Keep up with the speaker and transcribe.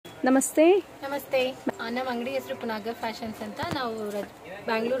ನಮಸ್ತೆ. ನಮಸ್ತೆ. ನಮ್ಮ ಅಂಗಡಿ ಹೆಸರು ಪುನಾಗರ್ ಫ್ಯಾಷನ್ಸ್ ಅಂತ. ನಾವು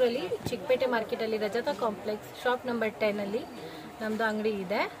ಬ್ಯಾಂಗ್ಳೂರಲ್ಲಿ ಚಿಕ್ಕಪೇಟೆ ಮಾರ್ಕೆಟಲ್ಲಿ ರಜತಾ ಕಾಂಪ್ಲೆಕ್ಸ್ ಶಾಪ್ ನಂಬರ್ 10 ಅಲ್ಲಿ ನಮ್ಮದು ಅಂಗಡಿ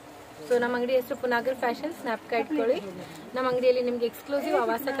ಇದೆ. ಸೊ ನಮ್ಮ ಅಂಗಡಿ ಹೆಸರು ಪುನಾಗರ್ ಫ್ಯಾಷನ್. ಸ್ನ್ಯಾಪ್ ಇಟ್ಕೊಳ್ಳಿ. ನಮ್ಮ ಅಂಗಡಿಯಲ್ಲಿ ನಿಮಗೆ ಎಕ್ಸ್ಕ್ಲೂಸಿವ್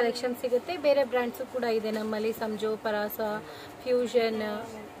ಆವಾಸ ಕಲೆಕ್ಷನ್ ಸಿಗುತ್ತೆ. ಬೇರೆ ಬ್ರ್ಯಾಂಡ್ಸು ಕೂಡ ಇದೆ ನಮ್ಮಲ್ಲಿ. ಸಂಜೋ, ಪರಾಸ, ಫ್ಯೂಷನ್,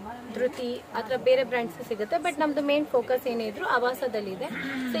 ಧೃತಿ ಆ ಥರ ಬೇರೆ ಬ್ರ್ಯಾಂಡ್ಸು ಸಿಗುತ್ತೆ. ಬಟ್ ನಮ್ಮದು ಮೇನ್ ಫೋಕಸ್ ಏನೇ ಇದ್ರು ಆವಾಸದಲ್ಲಿದೆ.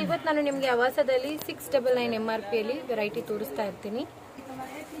 ಸೊ ಇವತ್ತು ನಾನು ನಿಮಗೆ ಆವಾಸದಲ್ಲಿ 699 MRPಯಲ್ಲಿ ವೆರೈಟಿ ತೋರಿಸ್ತಾ ಇರ್ತೀನಿ.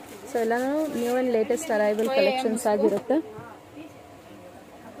 ಸೊ ಎಲ್ಲಾನು new and latest arrival collections ಆಗಿರುತ್ತೆ.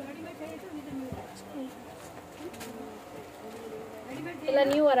 ಎಲ್ಲ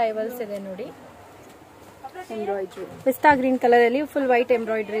ನ್ಯೂ ಅರೈವಲ್ಸ್ ಇದೆ ನೋಡಿ. ಎಂಬ್ರಾಯ್ಡ್ರಿ ಪಿಸ್ತಾ ಗ್ರೀನ್ ಕಲರ್ ಅಲ್ಲಿ ಫುಲ್ ವೈಟ್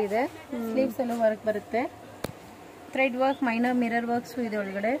ಎಂಬ್ರಾಯ್ಡ್ರಿ ಇದೆ. ಸ್ಲೀವ್ಸ್ ಎಲ್ಲ ವರ್ಕ್ ಬರುತ್ತೆ. Thread work, minor mirror works ಇದೆ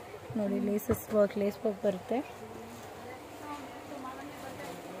ಒಳಗಡೆ ನೋಡಿ. ಲೇಸ್ ವರ್ಕ್ ಬರುತ್ತೆ.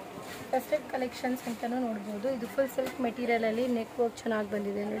 ಫಸ್ಟೆಡ್ ಕಲೆಕ್ಷನ್ಸ್ ಅಂತಾನು ನೋಡ್ಬೋದು. ಇದು ಫುಲ್ ಸಿಲ್ಕ್ ಮೆಟೀರಿಯಲ್ ಅಲ್ಲಿ ನೆಕ್ ವರ್ಕ್ ಚೆನ್ನಾಗಿ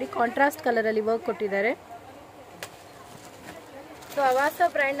ಬಂದಿದೆ ನೋಡಿ. ಕಾಂಟ್ರಾಸ್ಟ್ ಕಲರ್ ಅಲ್ಲಿ ವರ್ಕ್ ಕೊಟ್ಟಿದ್ದಾರೆ. ಸೊ ಆವಾಸ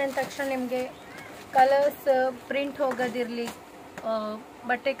ಬ್ರ್ಯಾಂಡ್ ಅಂದ ತಕ್ಷಣ ನಿಮಗೆ ಕಲರ್ಸ್ ಪ್ರಿಂಟ್ ಹೋಗೋದಿರಲಿ,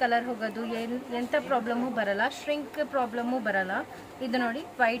 ಬಟ್ಟೆ ಕಲರ್ ಹೋಗೋದು ಎಂಥ ಪ್ರಾಬ್ಲಮ್ಮು ಬರಲ್ಲ. ಶ್ರಿಂಕ್ ಪ್ರಾಬ್ಲಮ್ಮು ಬರಲ್ಲ. ಇದು ನೋಡಿ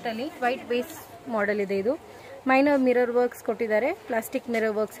ವೈಟ್ ಬೇಸ್ ಮಾಡೆಲ್ ಇದೆ. ಇದು ಮೈನರ್ ಮಿರರ್ ವರ್ಕ್ಸ್ ಕೊಟ್ಟಿದ್ದಾರೆ. ಪ್ಲಾಸ್ಟಿಕ್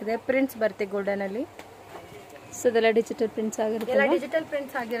ಮಿರರ್ ವರ್ಕ್ಸ್ ಇದೆ. ಪ್ರಿಂಟ್ಸ್ ಬರುತ್ತೆ ಗೋಲ್ಡನ್ ಅಲ್ಲಿ. ಸೊ ಇದೆಲ್ಲ ಡಿಜಿಟಲ್ ಪ್ರಿಂಟ್ಸ್ ಆಗಿರುತ್ತೆ. ಎಲ್ಲ ಡಿಜಿಟಲ್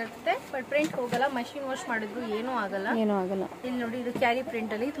ಪ್ರಿಂಟ್ಸ್ ಆಗಿರುತ್ತೆ. ಬಟ್ ಪ್ರಿಂಟ್ ಹೋಗಲ್ಲ. ಮಷಿನ್ ವಾಶ್ ಮಾಡಿದ್ರು ಏನೂ ಆಗಲ್ಲ. ಇಲ್ಲಿ ನೋಡಿ, ಇದು ಕ್ಯಾರಿ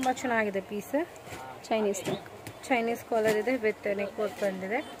ಪ್ರಿಂಟ್ ಅಲ್ಲಿ ತುಂಬಾ ಚೆನ್ನಾಗಿದೆ ಪೀಸ್. ಚೈನೀಸ್ ಕಾಲರ್ ಇದೆ ವಿತ್ ನೆಕ್ ವರ್ಕ್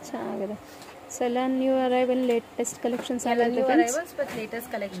ಬಂದಿದೆ. ಚೆನ್ನಾಗಿದೆ. ಸೊ ಎಲ್ಲ new arrival latest collections latest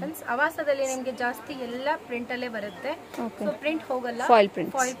collections. ಆವಾಸದಲ್ಲಿ ನಿಮಗೆ ಜಾಸ್ತಿ ಎಲ್ಲ ಪ್ರಿಂಟ್ ಅಲ್ಲೇ ಬರುತ್ತೆ. ಸೊ ಪ್ರಿಂಟ್ ಹೋಗಲ್ಲ. ಫಾಯಿಲ್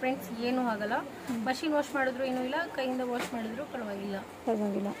ಪ್ರಿಂಟ್ಸ್ ಏನೂ ಆಗಲ್ಲ. ಮಷಿನ್ ವಾಶ್ ಮಾಡಿದ್ರು ಏನೂ ಇಲ್ಲ, ಕೈಯಿಂದ ವಾಶ್ ಮಾಡಿದ್ರು ಪರವಾಗಿಲ್ಲ.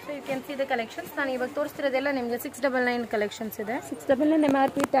 So you can see the collections. ನಾನು ಇವಾಗ ತೋರಿಸ್ತಿರೋದೆಲ್ಲ ನಿಮಗೆ 699 ಕಲೆಕ್ಷನ್ಸ್ ಇದೆ. 699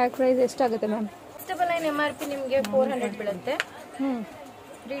 MRP. ಟ್ಯಾಗ್ ಪ್ರೈಸ್ ಎಷ್ಟಾಗುತ್ತೆ ಮ್ಯಾಮ್? 699 MRP ನಿಮಗೆ 400 ಬೀಳುತ್ತೆ.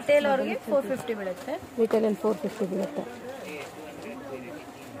 ರಿಟೇಲ್ ಅವ್ರಿಗೆ 450 ಬೀಳುತ್ತೆ. ರಿಟೇಲ್ ಅಲ್ಲಿ 450 ಬೀಳುತ್ತೆ.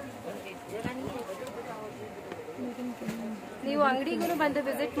 ನೀವು ಅಂಗಡಿಗೂ ಬಂದು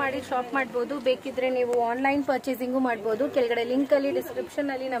ವಿಸಿಟ್ ಮಾಡಿ ಶಾಪ್ ಮಾಡ್ಬೋದು. ಬೇಕಿದ್ರೆ ನೀವು ಆನ್ಲೈನ್ ಪರ್ಚೇಸಿಂಗು ಮಾಡ್ಬೋದು. ಕೆಳಗಡೆ ಲಿಂಕ್ ಅಲ್ಲಿ ಡಿಸ್ಕ್ರಿಪ್ಷನ್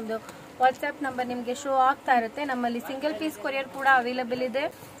ಅಲ್ಲಿ ನಮ್ದು ವಾಟ್ಸ್ಆ್ಯಪ್ ನಂಬರ್ ನಿಮಗೆ ಶೋ ಆಗ್ತಾ ಇರುತ್ತೆ. ನಮ್ಮಲ್ಲಿ ಸಿಂಗಲ್ ಪೀಸ್ ಕೊರಿಯರ್ ಕೂಡ ಅವೈಲೇಬಲ್ ಇದೆ.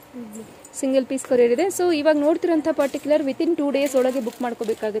 ಸೊ ಇವಾಗ ನೋಡ್ತಿರೋಂಥ ಪರ್ಟಿಕ್ಯುಲರ್ ವಿತಿನ್ 2 days ಒಳಗೆ ಬುಕ್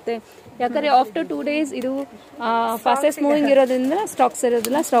ಮಾಡ್ಕೋಬೇಕಾಗುತ್ತೆ. ಯಾಕಂದ್ರೆ ಆಫ್ಟರ್ 2 days ಇದು ಫಾಸ್ಟೆಸ್ಟ್ ಮೂವಿಂಗ್ ಇರೋದ್ರಿಂದ ಸ್ಟಾಕ್ಸ್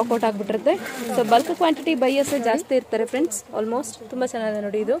ಇರೋದಿಲ್ಲ, stock out ಆಗ್ಬಿಟ್ಟಿರುತ್ತೆ. So bulk quantity buyers ಜಾಸ್ತಿ ಇರ್ತಾರೆ ಫ್ರೆಂಡ್ಸ್. ಆಲ್ಮೋಸ್ಟ್ ತುಂಬಾ ಚೆನ್ನಾಗಿದೆ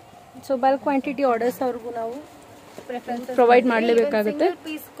ನೋಡಿ ಇದು. ಸೊ ಬಲ್ಕ್ ಕ್ವಾಂಟಿಟಿ ಆರ್ಡರ್ಸ್ ಅವ್ರಿಗೂ ನಾವು ಪ್ರೊವೈಡ್ ಮಾಡಲೇಬೇಕಾಗುತ್ತೆ.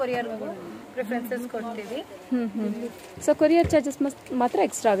 ಪೀಸ್ ಕೊರಿಯರ್ ಪ್ರಿಫರೆನ್ಸಸ್ ಕೊಡ್ತೀವಿ. ಸೊ ಕೊರಿಯರ್ ಚಾರ್ಜಸ್ ಮಾತ್ರ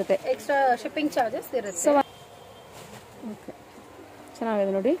ಎಕ್ಸ್ಟ್ರಾ ಆಗುತ್ತೆ. ಎಕ್ಸ್ಟ್ರಾ ಶಿಪ್ಪಿಂಗ್ ಚಾರ್ಜಸ್ ಇರುತ್ತೆ. ಸೊ ಓಕೆ,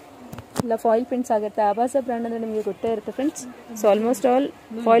 ಚೆನ್ನಾಗಿದೆ ನೋಡಿ. ಇಲ್ಲ ಫಾಯಿಲ್ ಪ್ರಿಂಟ್ಸ್ ಆಗುತ್ತೆ. ಆವಾಸ ಬ್ರ್ಯಾಂಡ್ ಅಂದ್ರೆ ನಿಮಗೆ ಗೊತ್ತೇ ಇರುತ್ತೆ friends. So almost all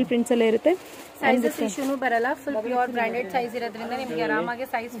foil prints ಅಲ್ಲೇ ಇರುತ್ತೆ. ಸೈಜಸ್ ಇಶ್ಯೂನು ಬರಲ್ಲ. ಫುಲ್ ಪ್ಯೂರ್ ಬ್ರಾಂಡೆಡ್ ಸೈಜ್ ಇರೋದ್ರಿಂದ ನಿಮಗೆ ಆರಾಮಾಗಿ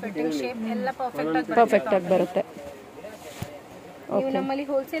ಸೈಜ್, ಫಿಟ್ಟಿಂಗ್, ಶೇಪ್ ಎಲ್ಲ ಪರ್ಫೆಕ್ಟ್ ಆಗಿ ಬರುತ್ತೆ. ನೀವು ನಮ್ಮಲ್ಲಿ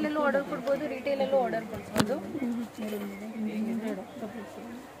ಹೋಲ್ಸೇಲ್ ಅಲ್ಲೂ ಆರ್ಡರ್ ಕೊಡ್ಬೋದು, ರಿಟೇಲ್ ಅಲ್ಲೂ ಆರ್ಡರ್ ಕೊಡ್ಬೋದು.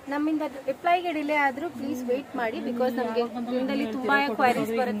 ನಮ್ಮಿಂದ ರಿಪ್ಲೈಗೆ ಡಿಲೇ ಆದ್ರೂ ಪ್ಲೀಸ್ ವೇಟ್ ಮಾಡಿ. ಬಿಕಾಸ್ ನಮಗೆ ದಿನದಲ್ಲಿ ತುಂಬಾ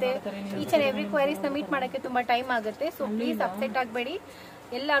ಕ್ವೈರೀಸ್ ಬರುತ್ತೆ. ಈಚ್ ಅಂಡ್ ಎವ್ರಿ ಕ್ವೈರೀಸ್ ನ ಮೀಟ್ ಮಾಡಕ್ಕೆ ತುಂಬಾ ಟೈಮ್ ಆಗುತ್ತೆ. ಸೊ ಪ್ಲೀಸ್ ಅಪ್ಸೆಟ್ ಆಗಬೇಡಿ.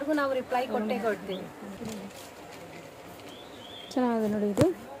 ಎಲ್ಲರಿಗೂ ನಾವು ರಿಪ್ಲೈ ಕೊಟ್ಟೇ ಕೊಡ್ತೀವಿ. ಚೆನ್ನಾಗಿದೆ ನೋಡಿ ಇದು.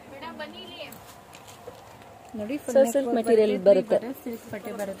 ನೋಡಿ ಸಿಲ್ಕ್ ಮೆಟೀರಿಯಲ್ ಬರುತ್ತೆ. ಸಿಲ್ಕ್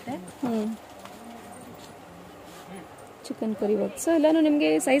ಬಟ್ಟೆ ಬರುತ್ತೆ. Chicken curry work. ಸೊ ಎಲ್ಲಾನು ನಿಮಗೆ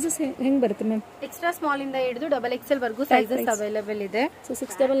ಸೈಜಸ್ ಹೆಂಗ್ ಬರುತ್ತೆ ಮ್ಯಾಮ್? ಎಕ್ಸ್ಟ್ರಾ ಸ್ಮಾಲ್ ಇಂದ ಹಿಡಿದು XXL ವರೆಗೂ ಸೈಜಸ್ ಅವೈಲೇಬಲ್ ಇದೆ. ಸೊ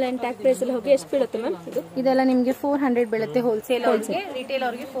 699 ಟ್ಯಾಗ್ ಪ್ರೈಸ್ ಅಲ್ಲಿ ಹೋಗಿ ಎಷ್ಟು ಬೀಳುತ್ತೆ ಮ್ಯಾಮ್? ಇದೆಲ್ಲ ನಿಮಗೆ 400 ಬೀಳುತ್ತೆ ಹೋಲ್ಸೇಲ್ ಅವ್ರಿಗೆ. ರಿಟೇಲ್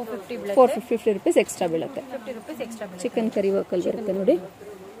ಅವ್ರಿಗೆ 450 ಬೀಳುತ್ತೆ. 450 ರೂಪೀಸ್ ಎಕ್ಸ್ಟ್ರಾ ಬೀಳುತ್ತೆ. 50 ರೂಪೀಸ್ ಎಕ್ಸ್ಟ್ರಾ ಬೀಳುತ್ತೆ. ಚಿಕನ್ ಕರಿ ವರ್ಕ್ ಅಲ್ಲಿ ಬರುತ್ತೆ ನೋಡಿ.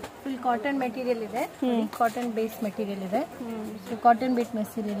 ಫುಲ್ ಕಾಟನ್ ಮೆಟೀರಿಯಲ್ ಇದೆ. ಕಾಟನ್ ಬೇಸ್ ಮೆಟೀರಿಯಲ್ ಇದೆ. ಸೊ ಕಾಟನ್ ಬೇಸ್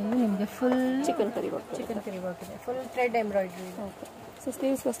ಮೆಟೀರಿಯಲ್ ಅಲ್ಲಿ ನಿಮಗೆ ಫುಲ್ ಚಿಕನ್ ಕರಿ ವರ್ಕ್ ಇದೆ. ಫುಲ್ ಥ್ರೆಡ್ ಎಂಬ್ರಾಯ್ಡ್ರಿ ಇದೆ. ಸೊ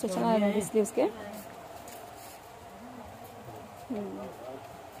ಸ್ಲೀವ್ಸ್ ಅಷ್ಟೇ ಚೆನ್ನಾಗಿದೆ ನೋಡಿ. ಸ್ಲೀವ್ಸ್ಗೆ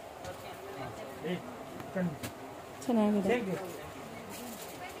ಚೆನ್ನಾಗಿದೆ.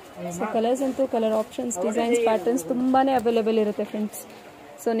 ಸೊ ಕಲರ್ಸ್ ಅಂತೂ ಕಲರ್ ಆಪ್ಷನ್ಸ್, ಡಿಸೈನ್ಸ್, ಪ್ಯಾಟರ್ನ್ಸ್ ತುಂಬಾನೇ ಅವೈಲೇಬಲ್ ಇರುತ್ತೆ ಫ್ರೆಂಡ್ಸ್.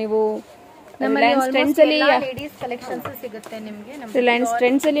 ಸೊ ನೀವು ರಿಲಯನ್ಸ್ ಟ್ರೆಂಡ್ಸ್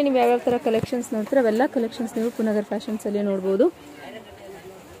ಅಲ್ಲಿ ನೀವು ಯಾವ್ಯಾವ ತರ ಕಲೆಕ್ಷನ್ಸ್ ನೋಡ್ತೀರಾ ಅವೆಲ್ಲ ಕಲೆಕ್ಷನ್ಸ್ ನೀವು ಪುನಗರ್ ಫ್ಯಾಷನ್ಸ್ ಅಲ್ಲಿ ನೋಡ್ಬೋದು.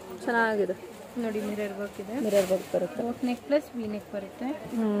 ಚೆನ್ನಾಗಿದೆ ನೋಡಿ. ಮಿರರ್ ವರ್ಕ್ ಇದೆ. ಮಿರರ್ ವರ್ಕ್ ಬರುತ್ತೆ. ನೆಕ್ ಪ್ಲಸ್ ವಿ ನೆಕ್ ಬರುತ್ತೆ.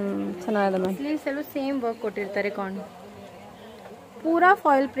 ಚೆನ್ನಾಗಿದೆ ಮ್ಯಾಮ್. ಸ್ಲೀವ್ಸ್ ಎಲ್ಲೂ ಸೇಮ್ ವರ್ಕ್ ಕೊಟ್ಟಿರ್ತಾರೆ. ಪೂರಾ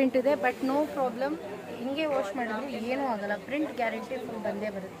ಫಾಯಿಲ್ ಪ್ರಿಂಟ್ ಇದೆ. But no problem. ಹಿಂಗೆ ವಾಶ್ ಮಾಡಿದ್ರು ಏನೂ ಆಗಲ್ಲ. ಪ್ರಿಂಟ್ ಗ್ಯಾರಂಟಿ ಫುಲ್ ಬಂದೇ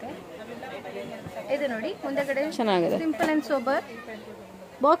ಬರುತ್ತೆ. ಇದು ನೋಡಿ ಮುಂದೆಗಡೆ ಚೆನ್ನಾಗಿದೆ. Simple and sober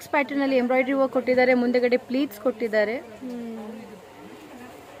box pattern ಅಲ್ಲಿ ಎಂಬ್ರಾಯ್ಡ್ರಿ ವರ್ಕ್ ಕೊಟ್ಟಿದ್ದಾರೆ. ಮುಂದೆಗಡೆ ಪ್ಲೀಟ್ಸ್ ಕೊಟ್ಟಿದ್ದಾರೆ.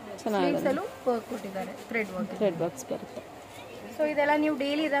 ಚೆನ್ನಾಗಿದೆ. ವರ್ಕ್ ಕೊಟ್ಟಿದ್ದಾರೆ. ಥ್ರೆಡ್ ವರ್ಕ್ಸ್ ಬರುತ್ತೆ. ಸೊ ಸೊ ಇದೆಲ್ಲ ನೀವು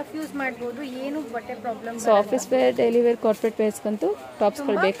ಡೈಲಿ ರಫ್ ಯೂಸ್ ಮಾಡ್ಬೋದು, ಏನು ಬಟ್ಟೆ problem. So office wear, daily wear, corporate ವೇರ್ಸ್ಗಂತೂ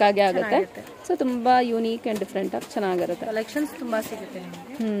ಟಾಪ್ಸ್ಗಳು ಬೇಕಾಗೇ ಆಗುತ್ತೆ. ಸೊ ತುಂಬ ಯೂನೀಕ್ ಆ್ಯಂಡ್ ಡಿಫ್ರೆಂಟ್ ಆಗಿ ಚೆನ್ನಾಗಿರುತ್ತೆ. ಕಲೆಕ್ಷನ್ಸ್ ತುಂಬ ಸಿಗುತ್ತೆ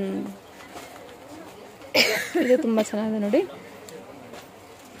ನಿಮಗೆ. ಇದು ತುಂಬ ಚೆನ್ನಾಗಿದೆ ನೋಡಿ,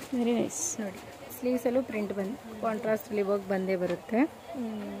 ವೆರಿ ನೈಸ್. ನೋಡಿ ಸ್ಲೀವ್ಸಲ್ಲೂ ಪ್ರಿಂಟ್ ಕಾಂಟ್ರಾಸ್ಟ್ ವರ್ಕ್ ಬಂದೇ ಬರುತ್ತೆ.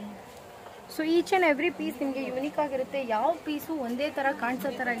 So each and every piece ನಿಮಗೆ ಯೂನಿಕ್ ಆಗಿರುತ್ತೆ. ಯಾವ ಪೀಸು ಒಂದೇ ಥರ ಕಾಣಿಸೋ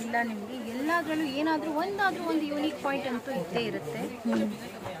ಥರ ಇಲ್ಲ ನಿಮಗೆ. ಎಲ್ಲದರಲ್ಲೂ ಏನಾದರೂ ಒಂದು ಯೂನಿಕ್ ಪಾಯಿಂಟ್ ಅಂತೂ ಇದ್ದೇ ಇರುತ್ತೆ.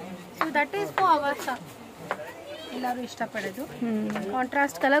 ಸೊ ದಟ್ ಈಸ್ ಫಾರ್ ಆವಾಸ, ಎಲ್ಲರೂ ಇಷ್ಟಪಡೋದು.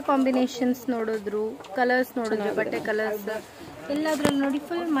 ಕಾಂಟ್ರಾಸ್ಟ್ ಕಲರ್ ಕಾಂಬಿನೇಷನ್ಸ್ ನೋಡಿದ್ರು, ಕಲರ್ಸ್ ನೋಡಿದ್ರು, ಬಟ್ಟೆ ಕಲರ್ಸ್ ಎಲ್ಲದ್ರಲ್ಲೂ ನೋಡಿ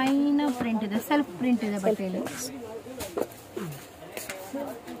ಫುಲ್ ಮೈನರ್ ಪ್ರಿಂಟ್ ಇದೆ, ಸೆಲ್ಫ್ ಪ್ರಿಂಟ್ ಇದೆ ಬಟ್ಟೆಯಲ್ಲಿ.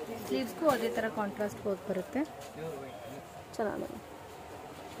 ಸ್ಲೀವ್ಸ್ಗೂ ಅದೇ ಥರ ಕಾಂಟ್ರಾಸ್ಟ್ ವರ್ಕ್ ಬರುತ್ತೆ, ಚೆನ್ನಾಗಿದೆ.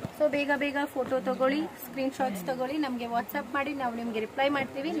 ಸೊ ಬೇಗ ಫೋಟೋ ತಗೊಳ್ಳಿ, ಸ್ಕ್ರೀನ್ಶಾಟ್ಸ್ ತಗೊಳ್ಳಿ, ನಮಗೆ ವಾಟ್ಸಪ್ ಮಾಡಿ, ನಾವು ನಿಮಗೆ ರಿಪ್ಲೈ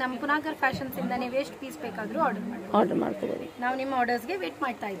ಮಾಡ್ತೀವಿ. ನಮ್ಮ ಪುನಾಗರ್ ಫ್ಯಾಷನ್ಸಿಂದ ನೀವು ಎಷ್ಟು ಪೀಸ್ ಬೇಕಾದರೂ ಆರ್ಡರ್ ಮಾಡ್ಕೋಬೋದು. ನಾವು ನಿಮ್ಮ ಆರ್ಡರ್ಸ್ಗೆ ವೇಟ್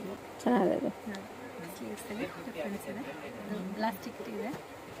ಮಾಡ್ತಾ ಇದ್ವಿ. ಚೆನ್ನಾಗಿದೆ. ಸ್ಲೀವ್ಸಲ್ಲಿ ಡಿಫ್ರೆನ್ಸ್ ಇದೆ, ಪ್ಲಾಸ್ಟಿಕ್ ಇದೆ.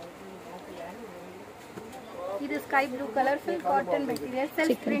 ಇದು sky blue colourful cotton material,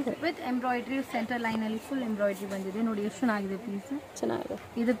 self print with embroidery. Centre ಲೈನಲ್ಲಿ ಫುಲ್ ಎಂಬ್ರಾಯ್ಡ್ರಿ ಬಂದಿದೆ ನೋಡಿ, ಎಷ್ಟು ಚೆನ್ನಾಗಿದೆ ಪೀಸ್. ಚೆನ್ನಾಗಿದೆ.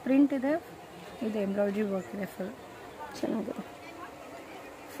 ಇದು ಪ್ರಿಂಟ್ ಇದೆ, ಇದು ಎಂಬ್ರಾಯ್ಡ್ರಿ ವರ್ಕ್ ಇದೆ, ಫುಲ್ ಚೆನ್ನಾಗಿದೆ.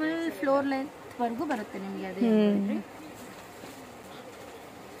 ಫುಲ್ ಫ್ಲೋರ್ ಲೆಂತ್ ವರೆಗೂ ಬರುತ್ತೆ ನಿಮಗೆ. ಅದೇ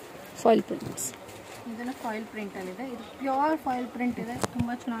ಫಾಯಿಲ್ ಪ್ರಿಂಟ್ಸ್, ಇದನ್ನು ಫಾಯಿಲ್ ಪ್ರಿಂಟ್ ಅಲ್ಲಿ ಇದೆ. ಇದು ಪ್ಯೂರ್ ಫಾಯಿಲ್ ಪ್ರಿಂಟ್ ಇದೆ,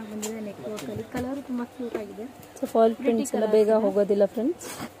 ತುಂಬಾ ಚೆನ್ನಾಗಿ ಬಂದಿದೆ. ನೆಕ್ ವರ್ಕ್ ಅಲ್ಲಿ ಕಲರ್ ತುಂಬಾ ಕ್ಯೂಟ್ ಆಗಿದೆ. ಸೊ ಫಾಯಿಲ್ ಪ್ರಿಂಟ್ಸ್ ಎಲ್ಲ ಬೇಗ ಹೋಗೋದಿಲ್ಲ ಫ್ರೆಂಡ್ಸ್.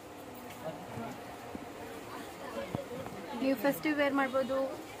 ನೀವು ಫೆಸ್ಟಿವ್ ವೇರ್ ಮಾಡ್ಬೋದು,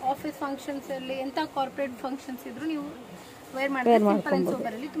 ಆಫೀಸ್ ಫಂಕ್ಷನ್ಸ್ ಅಲ್ಲಿ ಎಂತ ಕಾರ್ಪೊರೇಟ್ ಫಂಕ್ಷನ್ಸ್ ಇದ್ರು ನೀವು ವೇರ್ ಮಾಡ್ಬೋದು. ಸಿಂಪಲ್ ಅಂಡ್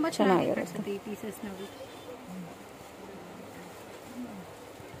ಸೋಬರ್ ಅಲ್ಲಿ ತುಂಬಾ ಚೆನ್ನಾಗಿ ಕಾಣಿಸುತ್ತೆ ಈ ಪೀಸಸ್ ನೋಡಿ.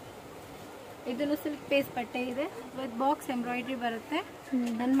 ಇದನ್ನು ಸಿಲ್ಕ್ ಪೇಸ್ ಬಟ್ಟೆ ಇದೆ, ವಿತ್ ಬಾಕ್ಸ್ ಎಂಬ್ರಾಯ್ಡ್ರಿ ಬರುತ್ತೆ,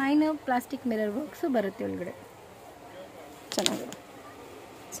 and minor plastic mirror works ಬರುತ್ತೆ ಒಳಗಡೆ. ಚೆನ್ನಾಗಿದೆ.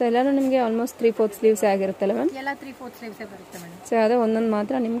 ಸೊ ಎಲ್ಲನೂ ನಿಮಗೆ ಆಲ್ಮೋಸ್ಟ್ 3/4 ಸ್ಲೀವ್ಸ್ ಆಗಿರುತ್ತಲ್ಲ ಮ್ಯಾಮ್? ಎಲ್ಲ 3/4 ಸ್ಲೀವ್ಸೇ ಬರುತ್ತೆ ಮೇಡಮ್. ಸೊ ಅದೇ ಒಂದೊಂದು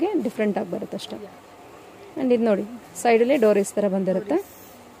ಮಾತ್ರ ನಿಮಗೆ ಡಿಫ್ರೆಂಟ್ ಆಗಿ ಬರುತ್ತೆ ಅಷ್ಟೇ. ಆ್ಯಂಡ್ ಇದು ನೋಡಿ ಸೈಡಲ್ಲಿ ಡೋರೀಸ್ ಥರ ಬಂದಿರುತ್ತೆ,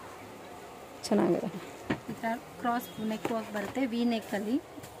 ಚೆನ್ನಾಗಿದೆ. ಈ ಥರ ಕ್ರಾಸ್ ನೆಕ್ ವರ್ಕ್ ಬರುತ್ತೆ, ವಿ ನೆಕ್ಕಲ್ಲಿ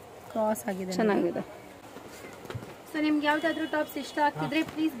ಕ್ರಾಸ್ ಆಗಿದೆ, ಚೆನ್ನಾಗಿದೆ. ಸೊ ನಿಮ್ಗೆ ಯಾವುದಾದ್ರೂ ಟಾಪ್ಸ್ ಇಷ್ಟ ಆಗ್ತಿದ್ರೆ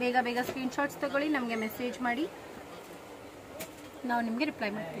ಪ್ಲೀಸ್ ಬೇಗ ಸ್ಕ್ರೀನ್ಶಾಟ್ಸ್ ತಗೊಳ್ಳಿ, ನಮಗೆ ಮೆಸೇಜ್ ಮಾಡಿ, ನಾವು ನಿಮಗೆ ರಿಪ್ಲೈ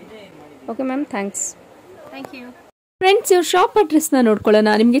ಮಾಡ್ತೀವಿ. Okay ma'am, thanks. Thank you. Friends, ಇವ್ರ ಶಾಪ್ ಅಡ್ರೆಸ್ನ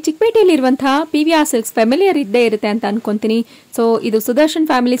ನೋಡ್ಕೊಳ್ಳೋಣ. ನಿಮಗೆ ಚಿಕ್ಕಪೇಟೆಯಲ್ಲಿ ಇರುವಂತಹ PVR ಸಿಲ್ಕ್ಸ್ ಫ್ಯಾಮಿಲಿಯರ್ ಇದ್ದೇ ಇರುತ್ತೆ ಅಂತ ಅನ್ಕೊಂತೀನಿ. ಸೊ ಇದು ಸುದರ್ಶನ್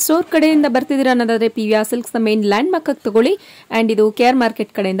ಫ್ಯಾಮಿಲಿ ಸ್ಟೋರ್ ಕಡೆಯಿಂದ ಬರ್ತಿದ್ದೀರಾ ಅನ್ನೋದಾದ್ರೆ PVR ಸಿಲ್ಕ್ಸ್ನ ಮೇನ್ ಲ್ಯಾಂಡ್ ಮಾರ್ಕ್ ಆಗಿ ತಗೊಳ್ಳಿ. ಆ್ಯಂಡ್ ಇದು KR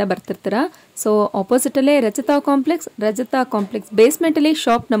ಮಾರ್ಕೆಟ್ ಕಡೆಯಿಂದ ಬರ್ತಿರ್ತೀರಾ. So ಆಪೋಸಿಟಲ್ಲೇ Rajata complex ಬೇಸ್ಮೆಂಟಲ್ಲಿ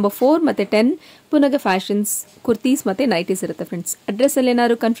shop number 4 ಮತ್ತು 10 ಪುನಗರ್ ಫ್ಯಾಷನ್ಸ್ ಕುರ್ತೀಸ್ ಮತ್ತು ನೈಟೀಸ್ ಇರುತ್ತೆ ಫ್ರೆಂಡ್ಸ್. ಅಡ್ರೆಸ್ಸಲ್ಲಿ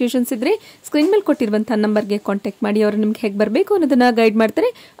ಏನಾದ್ರು ಕನ್ಫ್ಯೂಷನ್ಸ್ ಇದ್ರೆ ಸ್ಕ್ರೀನ್ ಮೇಲೆ ಕೊಟ್ಟಿರುವಂಥ ನಂಬರ್ಗೆ ಕಾಂಟ್ಯಾಕ್ಟ್ ಮಾಡಿ, ಅವರು ನಿಮ್ಗೆ ಹೇಗೆ ಬರಬೇಕು ಅನ್ನೋದನ್ನ ಗೈಡ್ ಮಾಡ್ತಾರೆ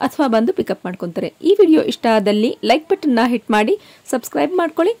ಅಥವಾ ಬಂದು ಪಿಕಪ್ ಮಾಡ್ಕೊತಾರೆ. ಈ ವಿಡಿಯೋ ಇಷ್ಟ ಆದಲ್ಲಿ ಲೈಕ್ ಬಟನ್ನ ಹಿಟ್ ಮಾಡಿ, ಸಬ್ಸ್ಕ್ರೈಬ್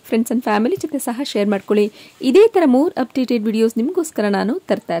ಮಾಡ್ಕೊಳ್ಳಿ, ಫ್ರೆಂಡ್ಸ್ ಅಂಡ್ ಫ್ಯಾಮಿಲಿ ಜೊತೆ ಸಹ ಶೇರ್ ಮಾಡ್ಕೊಳ್ಳಿ. ಇದೇ ಥರ ಮೂರ್ ಅಪ್ಡೇಟೆಡ್ ವಿಡಿಯೋಸ್ ನಿಮಗೋಸ್ಕರ ನಾನು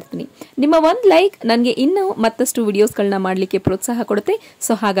ತರ್ತಾ ಇರ್ತೀನಿ. ನಿಮ್ಮ ಒಂದು ಲೈಕ್ ನನಗೆ ಇನ್ನೂ ಮತ್ತಷ್ಟು ವಿಡಿಯೋಸ್ಗಳನ್ನ ಮಾಡಲಿಕ್ಕೆ ಪ್ರೋತ್ಸಾಹ ಕೊಡುತ್ತೆ.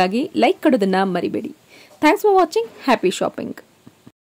 ಸೊ ಹಾಗಾಗಿ ಲೈಕ್ ಕೊಡೋದನ್ನ ಮರಿಬೇಡಿ. Thanks for watching. Happy shopping.